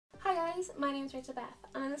guys, my name is Rachelbeth,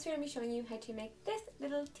 and in this video I'm going to be showing you how to make this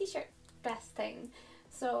little t-shirt dress thing.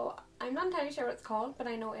 So I'm not entirely sure what it's called, but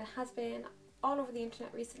I know it has been all over the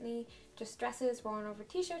internet recently, just dresses worn over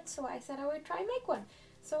t-shirts, so I said I would try and make one.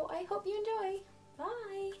 So I hope you enjoy.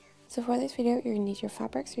 Bye! So for this video you're going to need your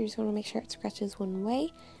fabric, so you're just going to make sure it stretches one way,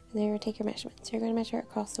 and then you're going to take your measurements. So you're going to measure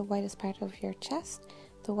across the widest part of your chest,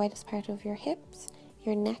 the widest part of your hips,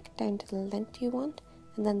 your neck down to the length you want,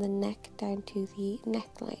 and then the neck down to the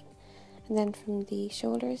neckline, and then from the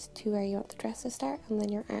shoulders to where you want the dress to start, and then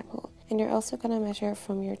your armhole. And you're also going to measure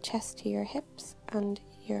from your chest to your hips and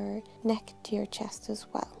your neck to your chest as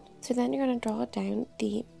well. So then you're going to draw down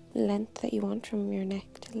the length that you want from your neck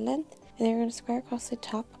to the length, and then you're going to square across the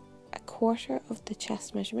top a quarter of the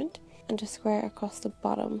chest measurement and just square across the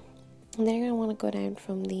bottom. And then you're going to want to go down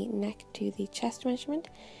from the neck to the chest measurement,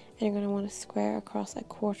 and you're going to want to square across a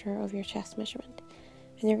quarter of your chest measurement.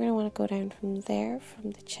 And you're going to want to go down from there,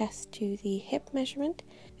 from the chest to the hip measurement,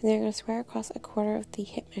 and then you're going to square across a quarter of the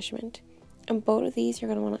hip measurement. And both of these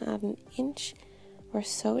you're going to want to add an inch or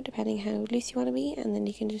so, depending how loose you want to be, and then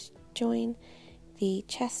you can just join the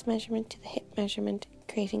chest measurement to the hip measurement,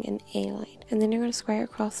 creating an A-line. And then you're going to square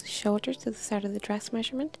across the shoulders to the start of the dress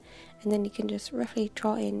measurement, and then you can just roughly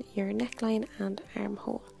draw in your neckline and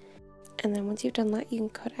armhole. And then once you've done that, you can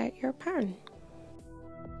cut out your pattern.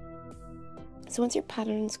 So once your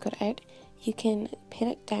pattern is cut out, you can pin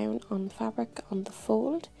it down on fabric on the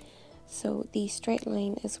fold. So the straight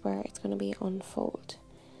line is where it's going to be on fold.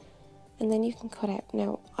 And then you can cut out.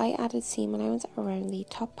 Now I added seam allowance around the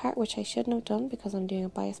top part, which I shouldn't have done because I'm doing a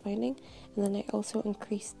bias binding. And then I also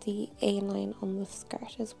increased the A-line on the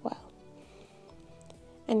skirt as well.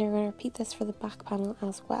 And you're going to repeat this for the back panel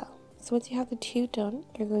as well. So once you have the two done,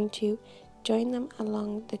 you're going to join them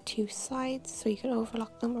along the two sides, so you can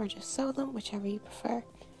overlock them or just sew them, whichever you prefer.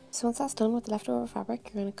 So once that's done with the leftover fabric,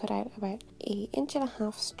 you're going to cut out about 1.5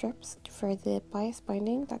 inch strips for the bias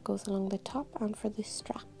binding that goes along the top and for the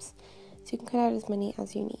straps. So you can cut out as many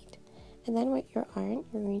as you need. And then with your iron,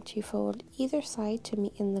 you're going to fold either side to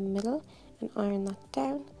meet in the middle and iron that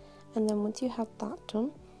down. And then once you have that done,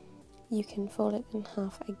 you can fold it in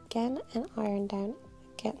half again and iron down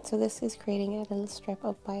again. So this is creating a little strip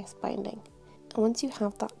of bias binding. And once you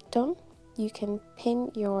have that done, you can pin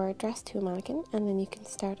your dress to a mannequin, and then you can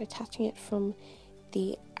start attaching it from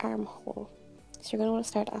the armhole. So you're going to want to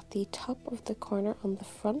start at the top of the corner on the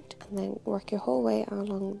front, and then work your whole way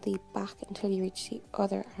along the back until you reach the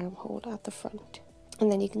other armhole at the front. And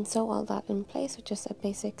then you can sew all that in place with just a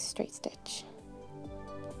basic straight stitch.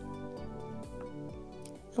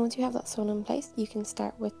 And once you have that sewn in place, you can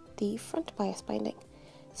start with the front bias binding.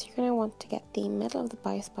 So you're going to want to get the middle of the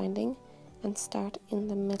bias binding and start in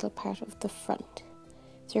the middle part of the front.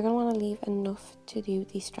 So you're going to want to leave enough to do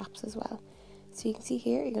the straps as well. So you can see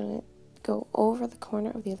here, you're going to go over the corner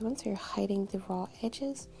of the other one, so you're hiding the raw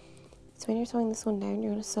edges. So when you're sewing this one down,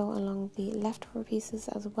 you're going to sew along the leftover pieces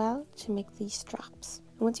as well to make these straps.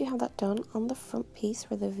 And once you have that done, on the front piece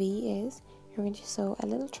where the V is, you're going to sew a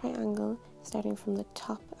little triangle starting from the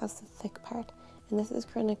top as the thick part. And this is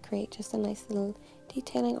going to create just a nice little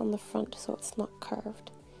detailing on the front so it's not curved.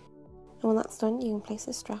 And when that's done, you can place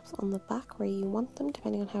the straps on the back where you want them,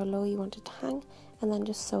 depending on how low you want it to hang, and then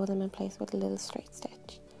just sew them in place with a little straight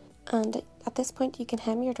stitch. And at this point you can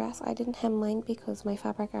hem your dress. I didn't hem mine because my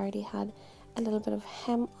fabric already had a little bit of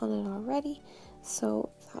hem on it already,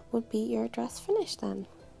 so that would be your dress finished then.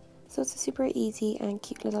 So it's a super easy and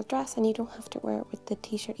cute little dress, and you don't have to wear it with the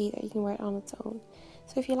t-shirt either, you can wear it on its own.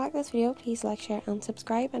 So if you like this video, please like, share and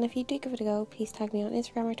subscribe, and if you do give it a go, please tag me on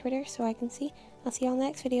Instagram or Twitter so I can see. I'll see you all in the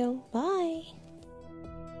next video. Bye!